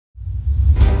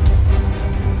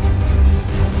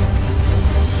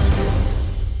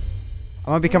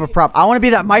want to become a prop. I want to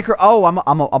be that micro. Oh, I'm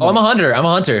a hunter. I'm a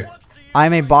hunter.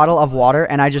 I'm a bottle of water,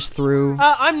 and I just threw.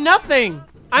 I'm nothing.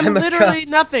 I'm literally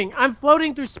nothing. I'm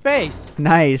floating through space.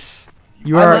 Nice.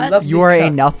 You are a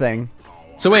nothing.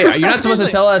 So wait, you're not supposed to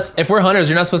tell us if we're hunters.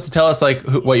 You're not supposed to tell us like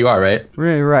what you are, right?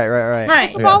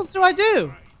 Right. What the balls do I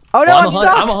do? Oh no,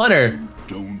 I'm a hunter.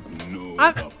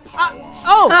 I'm a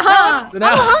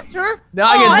hunter. Now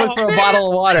I get to look for a bottle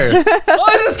of water.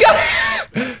 Oh, is this guy?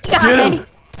 Get him.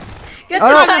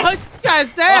 Hunt these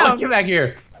guys down. Oh, get back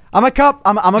here. I'm a cup.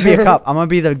 I'm gonna be a cup. I'm gonna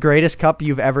be the greatest cup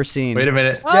you've ever seen. Wait a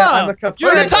minute. Yeah, I'm a cup.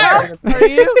 You're the tire. Are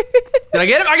you? Did I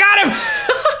get him? I got him.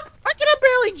 Why can I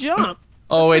barely jump?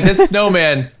 Oh wait, this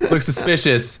snowman looks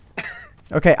suspicious.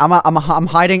 Okay, I'm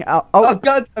hiding out. Oh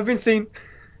God, I've been seen.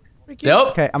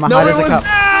 Nope. Okay, I'm gonna hide as a cup.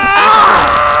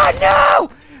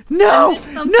 No!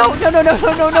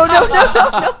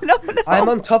 I'm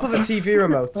on top of a TV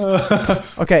remote.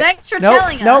 Okay. Thanks for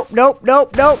telling us. Nope.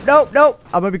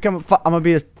 I'm gonna become. I'm gonna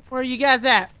be a. Where are you guys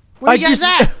at? Where are you guys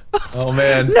at? Oh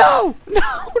man. No! I'm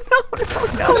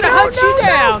gonna hunt you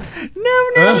down.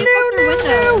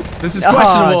 No. This is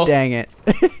questionable. Oh, dang it.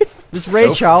 This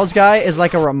Ray Charles guy is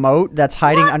like a remote that's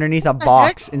hiding underneath a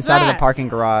box inside of the parking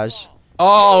garage.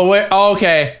 Oh wait. Oh,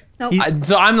 okay. Nope.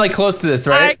 So I'm like close to this,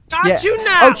 right? I got you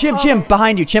now. Oh, Chim,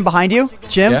 behind you. Chim, behind you.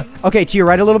 Chim. Yeah. Okay, to your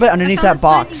right a little bit, underneath that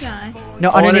box.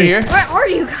 No, underneath. Here? Where are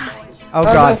you guys? Oh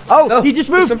God. No, he just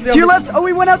moved to your left. Oh,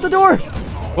 he went out the door.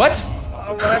 What?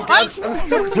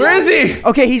 Where is he?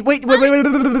 Okay, he's wait.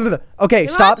 Okay,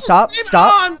 stop.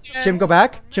 Chim, go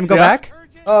back. Go back.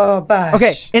 Oh, bash.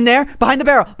 Okay, in there, behind the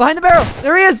barrel.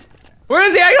 There he is. Where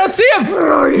is he? I don't see him.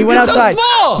 He went outside. So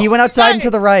small. He went outside and to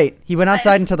the right.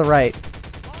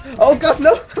 Oh God,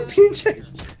 no! I'm being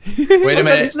chased. Wait a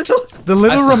minute. The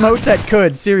little remote that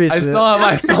could. Seriously. I saw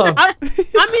him. I'm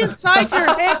inside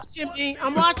your head, Jimmy.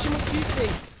 I'm watching what you see.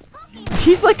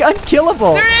 He's like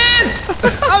unkillable. There he is.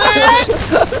 Oh, there he is.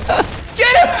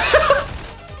 Get him.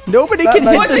 Nobody can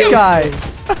hit this guy.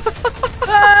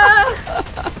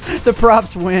 The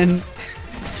props win.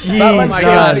 Jeez. Oh my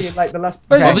gosh. Like the last.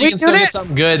 Okay. Hopefully you can still get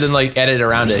something good and like edit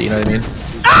around it. You know what I mean?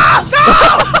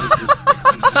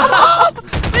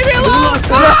 Leave me alone.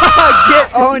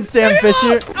 Get Owen, Sam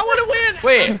Fisher. I want to win.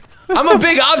 Wait, I'm a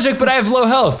big object, but I have low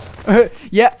health.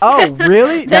 Yeah. Oh,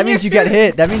 really? That means you get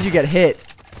hit.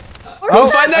 Oh,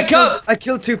 find that cup. I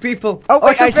killed 2 people. Oh,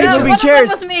 wait, I see moving chairs.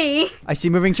 That was me. I see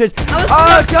moving chairs. I was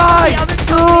die!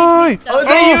 Oh, is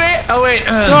that you? Oh, wait.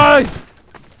 Die!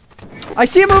 I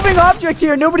see a moving object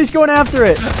here. Nobody's going after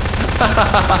it.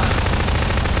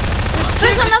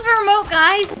 There's another remote,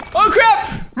 guys. Oh, crap!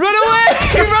 Run away!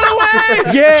 Run away!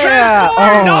 Yeah!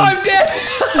 Transform! No, I'm dead!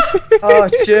 Oh,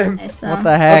 Jim. What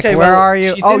the heck? Okay, Where are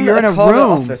you? Oh, you're in a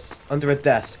room. Office, under a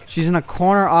desk. She's in a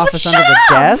corner office under the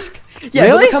desk? Yeah,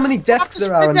 really? Look how many desks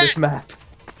there are on this map.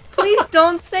 Please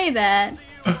don't say that.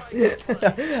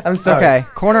 I'm sorry. Okay,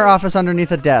 corner office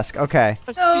underneath a desk. Okay.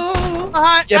 No.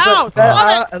 Yeah, but there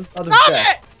are a lot of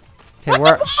desks. Okay,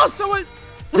 where?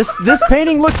 This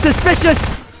painting looks suspicious.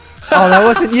 Oh, that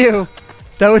wasn't you.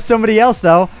 That was somebody else,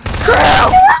 though.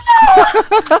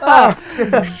 I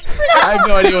have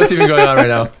no idea what's even going on right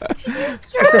now.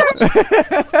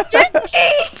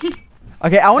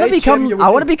 Okay, I want to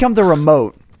become the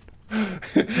remote.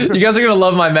 You guys are gonna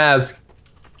love my mask.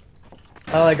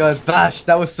 Oh my God, Bash,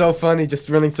 that was so funny, just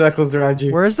running circles around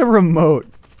you. Where's the remote?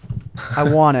 I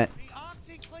want it.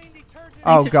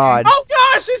 Oh God. Oh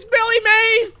gosh, it's Billy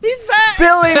Mays. He's back.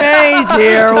 Billy Mays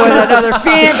here with another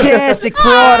fantastic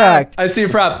product. I see a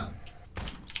prop.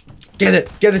 Get it,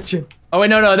 Jim. Oh wait,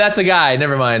 no, that's a guy.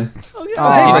 Never mind. Oh, He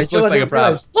yeah. just looks like a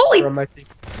prop. Holy!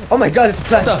 Oh my God, it's a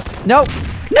plant. No!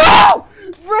 No!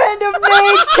 Random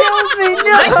name killed me.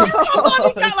 No!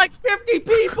 Somebody got like 50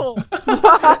 people. With a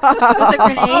Oh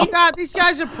grenade? God, these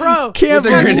guys are pro. Can't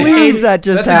With a grenade. believe that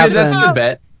just happened. That's a good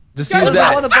bet. Just use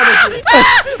that.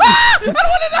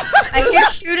 I hear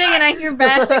shooting and I hear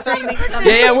Bash screaming something.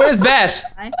 Yeah, where's Bash?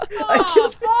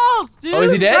 Oh, balls, dude. Oh,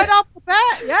 is he dead? Right off the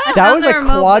bat, yeah. That was a Another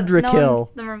remote, quadra but kill.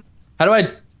 one's the remote. How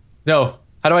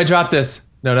do I drop this?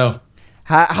 No.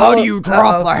 How do you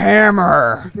drop the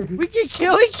hammer? We can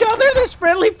kill each other, this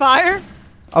friendly fire.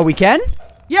 Oh, we can?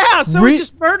 Yeah, so we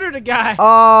just murdered a guy.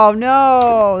 Oh,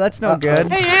 no. That's no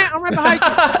good. Hey, Ant, I'm right behind you.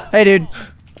 Hey, dude.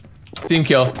 Team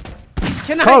kill.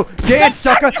 Can I? Oh, dance,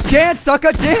 sucker. Dance,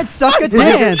 sucker. Dance, sucker.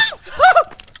 Dance.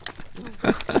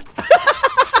 I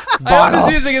hope this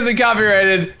music isn't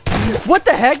copyrighted. What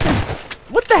the heck?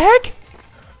 What the heck?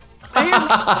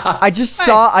 I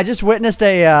just witnessed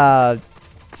a,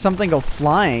 something go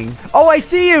flying. Oh, I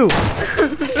see you.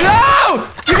 No!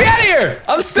 Get me out of here!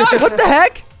 I'm stuck! What the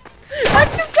heck?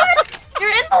 You're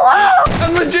in the wall.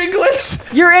 I'm legit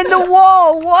glitched. You're in the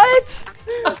wall. What?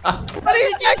 20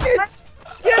 seconds.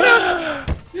 Get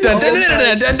him. Dun, dun, dun,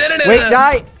 dun, dun, dun, dun, Wait, dun.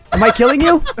 die. Am I killing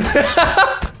you?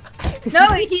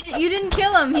 No, you didn't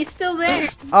kill him. He's still there.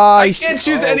 I can't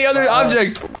choose any other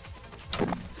object.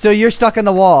 So you're stuck in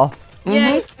the wall.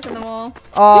 Yeah, he's stuck in the wall.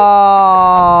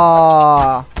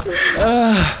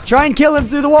 Try and kill him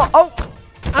through the wall. Oh.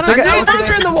 I don't see I'm it.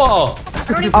 further in the wall.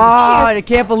 I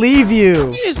can't believe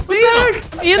you. You see him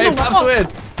in Hey, the Pops wall. win.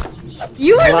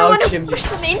 You were the Wow, one who Jimmy. pushed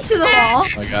him into the wall. Oh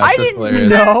my gosh, I that's didn't hilarious.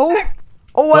 know.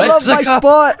 Oh, I What? love my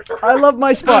spot. I love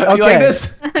my spot. Okay. You like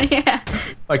this? Yeah.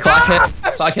 My clock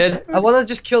head? Clock head? I want to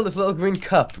just kill this little green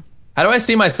cup. How do I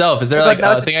see myself? Is there Like, like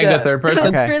now a it's a thing I can do chat. third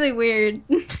person? Okay. It's really weird.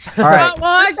 All right. Well,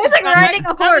 I It's just like got riding a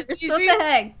that was horse. What easy. the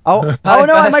heck? Oh, Hi, oh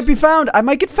no, I Bash. might be found. I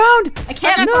might get found. I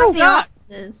can't No. find the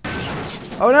offices.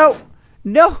 Oh no.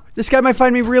 No, this guy might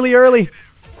find me really early.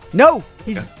 No,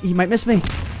 he might miss me.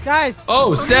 Guys, Oh,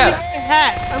 I'm snap. getting a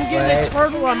hat. I'm getting a Wait.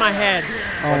 turtle on my head.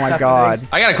 Oh my happening? god.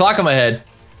 I got a clock on my head.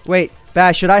 Wait,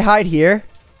 Bash, should I hide here?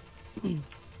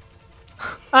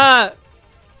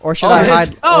 Or should Oh, I it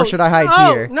is. hide or should I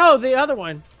hide here? No, the other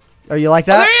one. Oh, you like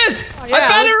Oh, there that? he is! yeah, I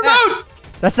found a what's that? remote!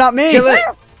 That's not me. Kill it.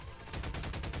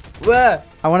 Where?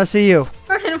 I want to see you.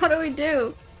 Jordan, what do we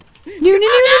do?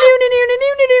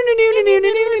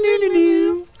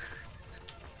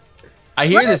 I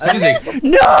hear this music.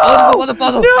 No! Water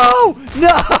bottle. No!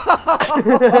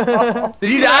 No!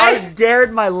 Did you I die?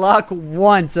 dared my luck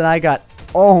once and I got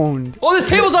owned. Oh, this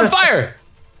table's on fire!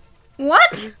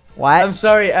 What? What? I'm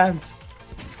sorry, Ant.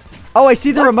 Oh, I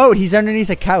see the remote. He's underneath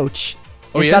a couch.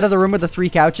 Oh, he Inside is? of the room with the 3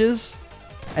 couches.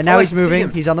 And now Oh, I he's see moving.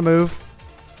 him. He's on the move.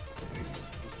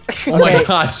 Oh my Okay.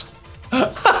 gosh.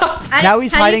 Now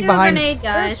he's How do hiding you do a behind- grenade,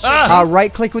 guys. Ah.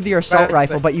 Right click with your assault Right,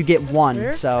 rifle, right. but you get one. Where?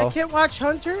 I So can't watch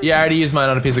Hunter. Yeah, I already used mine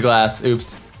on a piece of glass.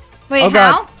 Oops. Wait, Oh,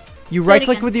 God. how? you Say right it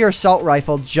click again. with your assault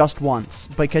rifle just once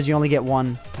because you only get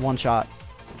one shot.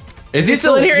 Is he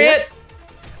still in here yet?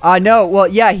 No, well,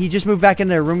 yeah, he just moved back in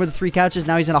the room with the 3 couches.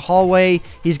 Now he's in a hallway.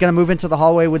 He's gonna move into the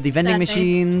hallway with the vending Sad face.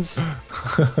 machines.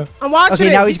 I'm watching Okay,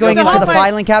 it. now he's going in into the hallway.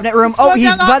 filing cabinet room. He's Oh, going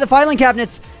he's down by the filing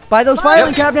cabinets. By those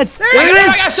filing cabinets. There There he he is.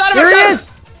 is. I got shot him! There I he shot him! is.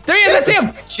 There he is! I see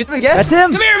him! Shoot him again. That's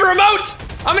him. Come here, remote!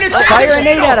 I'm gonna check Fire this a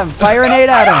nade channel. at him. Fire a nade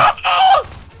at him.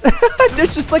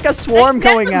 There's just like a swarm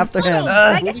going after him.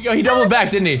 Where'd he go? He doubled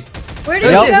back, didn't he? Where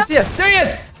did Yep. you go? He's here. There he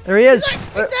is! There he is.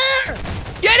 Right there.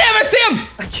 Get him! I see him!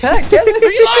 I can't get it.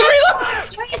 Reload!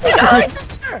 Reload! Where is he going?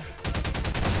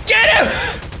 Get him!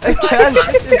 I can't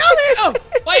get it. Oh,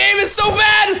 My aim is so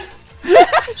bad!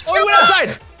 Oh, he went outside!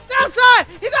 he's outside.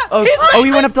 He's out. Oh, He's Oh,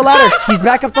 he went up the ladder. He's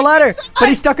back up the ladder, but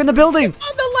he's stuck in the building. on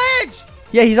the ledge.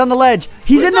 Yeah, he's on the ledge.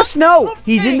 He's in the snow.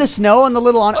 He's in the snow on the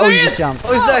little on. Oh, there he he just is. jumped.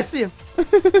 Oh, I see him. Come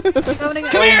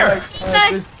Come here! Oh,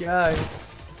 this guy.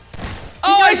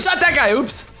 Oh, I shot that guy!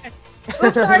 Oops!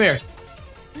 Come here.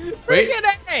 Wait,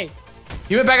 Freaking A.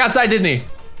 he went back outside, didn't he?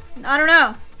 I don't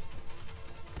know.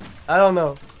 I don't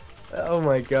know. Oh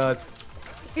my god.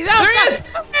 He's outside. There he is.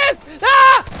 There he is.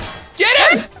 Ah! Get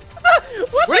him!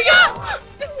 What Where'd he the go? hell?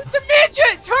 The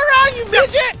midget. Turn around, you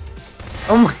midget.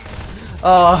 Oh my.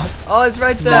 Oh, it's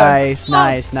right there. Nice,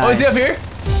 nice, Oh, is he nice. up here?